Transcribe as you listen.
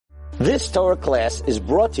This Torah class is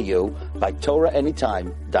brought to you by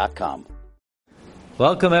TorahAnytime.com.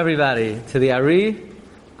 Welcome everybody to the Ari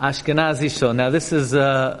Ashkenazi show. Now this is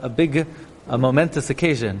a momentous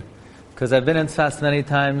occasion because I've been in Tzfas many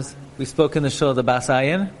times. We spoke in the show of the Bas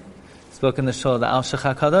Ayin, spoke in the show of the Al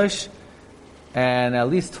Shech HaKadosh, and at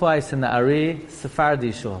least twice in the Ari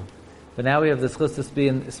Sephardi shul. But now we have the chus to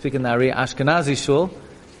speak in the Ari Ashkenazi shul.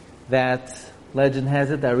 That legend has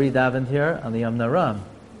it that Ari davened here on the Yom Naram.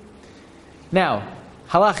 Now,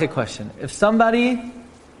 halachic question. If somebody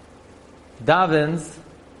davens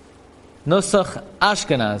Nusach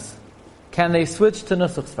Ashkenaz, can they switch to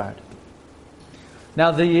Nusach Sfard?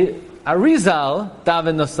 Now the Arizal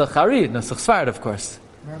daven Nusach Ari, Nusach Sfard of course.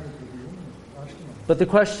 But the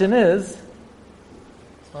question is,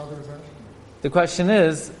 are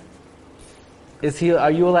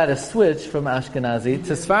you allowed to switch from Ashkenazi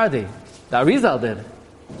to Sfardi? The Arizal did.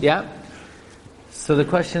 Yeah? So the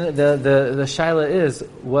question, the shaila is,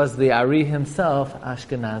 was the Ari himself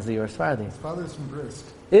Ashkenazi or Sfardi? His father's from Brisk.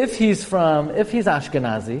 If he's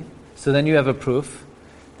Ashkenazi, so then you have a proof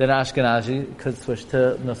that Ashkenazi could switch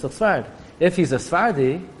to Nusach Sfard. If he's a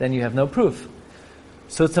Sfardi, then you have no proof.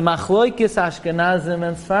 So it's a machloikis Ashkenazim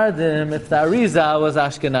and Sfardim if the Arizal was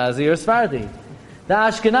Ashkenazi or Sfardi. The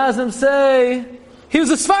Ashkenazim say, he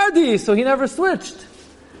was a Sfardi, so he never switched.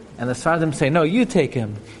 And the Sfardim say, no, you take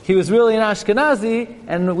him. He was really an Ashkenazi,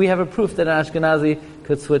 and we have a proof that an Ashkenazi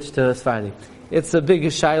could switch to Sfardi. It's a big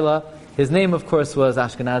shaila. His name, of course, was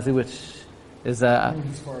Ashkenazi,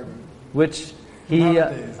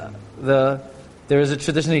 there is a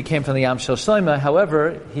tradition he came from the Yam Shel Shloimeh.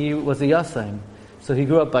 However, he was a Yasaim. So he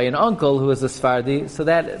grew up by an uncle who was a Sfardi. So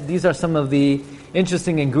these are some of the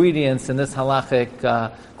interesting ingredients in this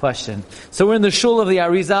halachic question. So we're in the shul of the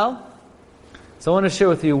Arizal. So I want to share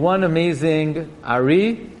with you one amazing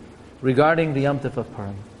Ari regarding the Yom Tov of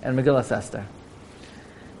Purim and Megillas Esther.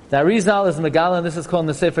 The Arizal is Megala, and this is called in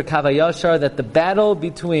the Sefer Kav HaYashar, that the battle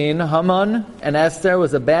between Haman and Esther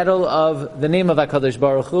was a battle of the name of HaKadosh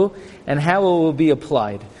Baruch Hu and how it will be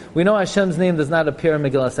applied. We know Hashem's name does not appear in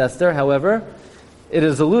Megillas Esther, however, it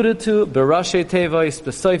is alluded to, Berashei Tevois,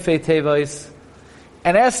 Besoifei Tevois,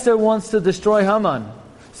 and Esther wants to destroy Haman.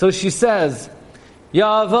 So she says,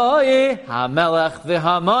 Yavoi HaMelech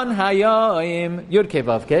v'Haman Hayoim Yud Kei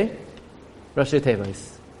Vav Kei Rashi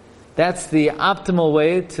Tevois. That's the optimal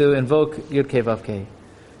way to invoke Yud Kei Vav Kei.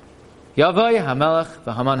 Yavoi HaMelech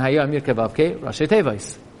v'Haman Hayoim Yud Kei Vav Kei Rashi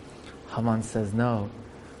Tevois. Haman says, no,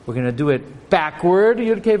 we're going to do it backward,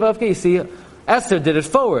 Yud Kei Vav Kei. You see, Esther did it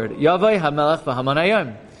forward. Yavoi HaMelech v'Haman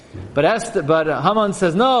Hayoim. But Haman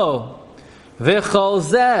says, no. V'chol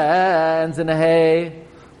zeh ends in a hey.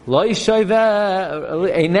 Lo shoyve,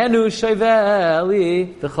 einenu shoyve li.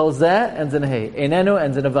 V'chol zeh ends in a hey. Einenu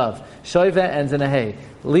ends in a vav. Shoyve ends in a hey.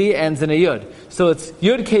 Li ends in a yud. So it's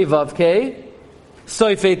yud kei vav kei,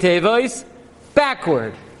 soife tevois,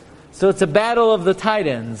 backward. So it's a battle of the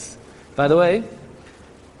titans. By the way,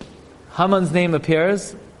 Haman's name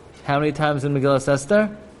appears how many times in Megillas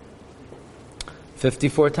Esther?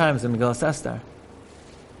 54 times in Megillas Esther.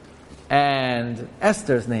 And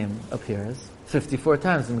Esther's name appears 54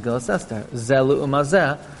 times in Megillas Esther. Zelu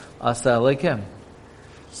umazeh asa Elokim.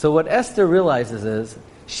 So what Esther realizes is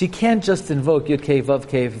she can't just invoke Yud Kei Vav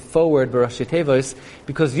Kei forward B'Rashi Tevois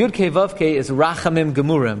because Yud Kei Vav Kei is Rachamim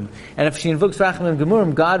Gemurim. And if she invokes Rachamim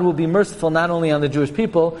Gemurim, God will be merciful not only on the Jewish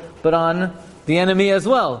people, but on the enemy as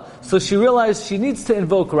well. So she realized she needs to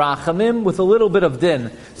invoke Rachamim with a little bit of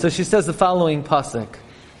din. So she says the following pasuk.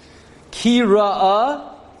 Ki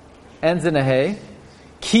ra'ah ends in a hey.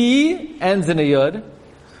 Ki ends in a yud.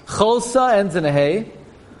 Cholsa ends in a hey.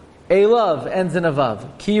 Elav ends in a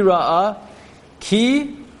vav. Ki ra'ah.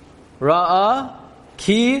 Ki ra'ah.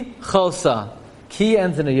 Ki cholsa. Ki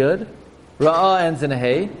ends in a yud. Ra'ah ends in a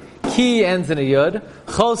hey. Ki ends in a yud.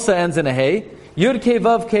 Cholsa ends in a hey. Yud Kei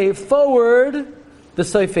Vav Kei forward the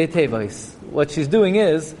Soifei Tevois. What she's doing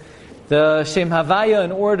is the Shem Havaya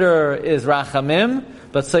in order is Rachamim,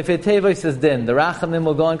 but Soifei Tevois is Din. The Rachamim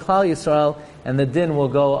will go on Klal Yisrael, and the Din will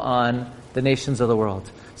go on the nations of the world.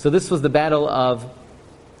 So this was the battle of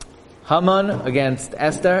Haman against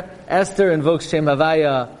Esther. Esther invokes Shem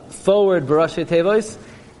Havaya forward B'Rashi Tevois,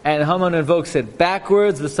 and Haman invokes it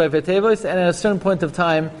backwards with Soifei Tevois, and at a certain point of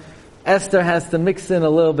time, Esther has to mix in a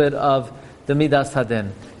little bit of the Midas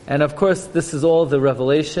Hadin. And of course, this is all the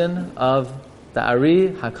revelation of the Ari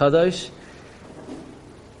HaKadosh.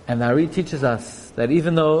 And the Ari teaches us that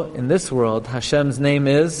even though in this world Hashem's name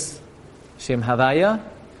is Shem Havaya,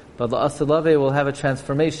 but the Asilave will have a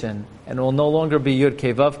transformation. And it will no longer be Yud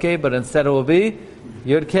Kei Vav Kei, but instead it will be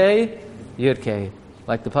Yud Kei, Yud Kei.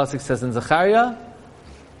 Like the Pasuk says in Zechariah,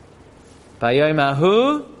 Bayom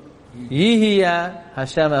Ahu, Yihiyah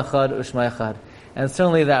Hashem Echad U'Shma Echad. And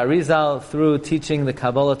certainly that Arizal, through teaching the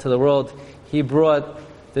Kabbalah to the world, he brought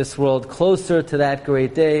this world closer to that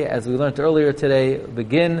great day. As we learned earlier today,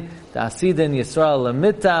 begin the Asidin Yisrael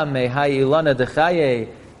Lamita Mehai Ilana Dechaye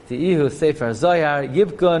Ti'ihu Sefer Zohar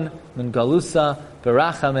Yibkun Min Galusa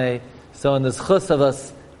Berachame. So in this chus of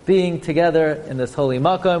us being together in this holy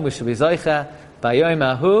makom, we should be Zoicha Bayom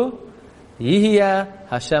Ahu Yihiyah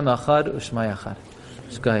Hashem Echad U'Shma Echad.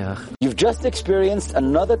 You've just experienced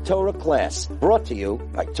another Torah class brought to you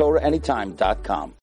by TorahAnytime.com.